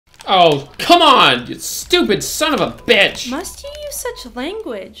Oh, come on, you stupid son of a bitch! Must you use such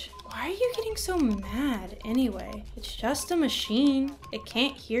language? Why are you getting so mad anyway? It's just a machine. It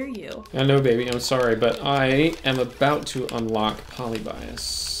can't hear you. I know, baby, I'm sorry, but I am about to unlock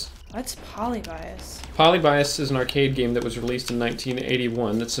Polybius. What's Polybius? Polybius is an arcade game that was released in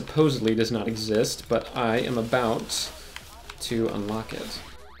 1981 that supposedly does not exist, but I am about to unlock it.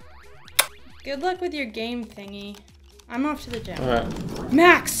 Good luck with your game thingy. I'm off to the gym. Alright.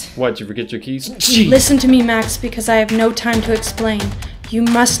 Max! What, you forget your keys? Jeez. Listen to me, Max, because I have no time to explain. You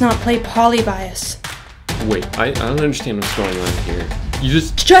must not play Polybius. Wait, I don't understand what's going on here. You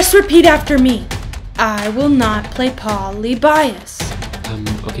Just repeat after me. I will not play Polybius.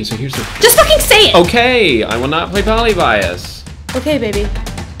 Okay, so here's the... Just fucking say it! Okay, I will not play Polybius. Okay, baby.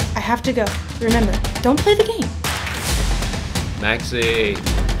 I have to go. Remember, don't play the game. Maxie.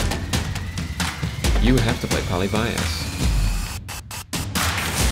 You have to play Polybius.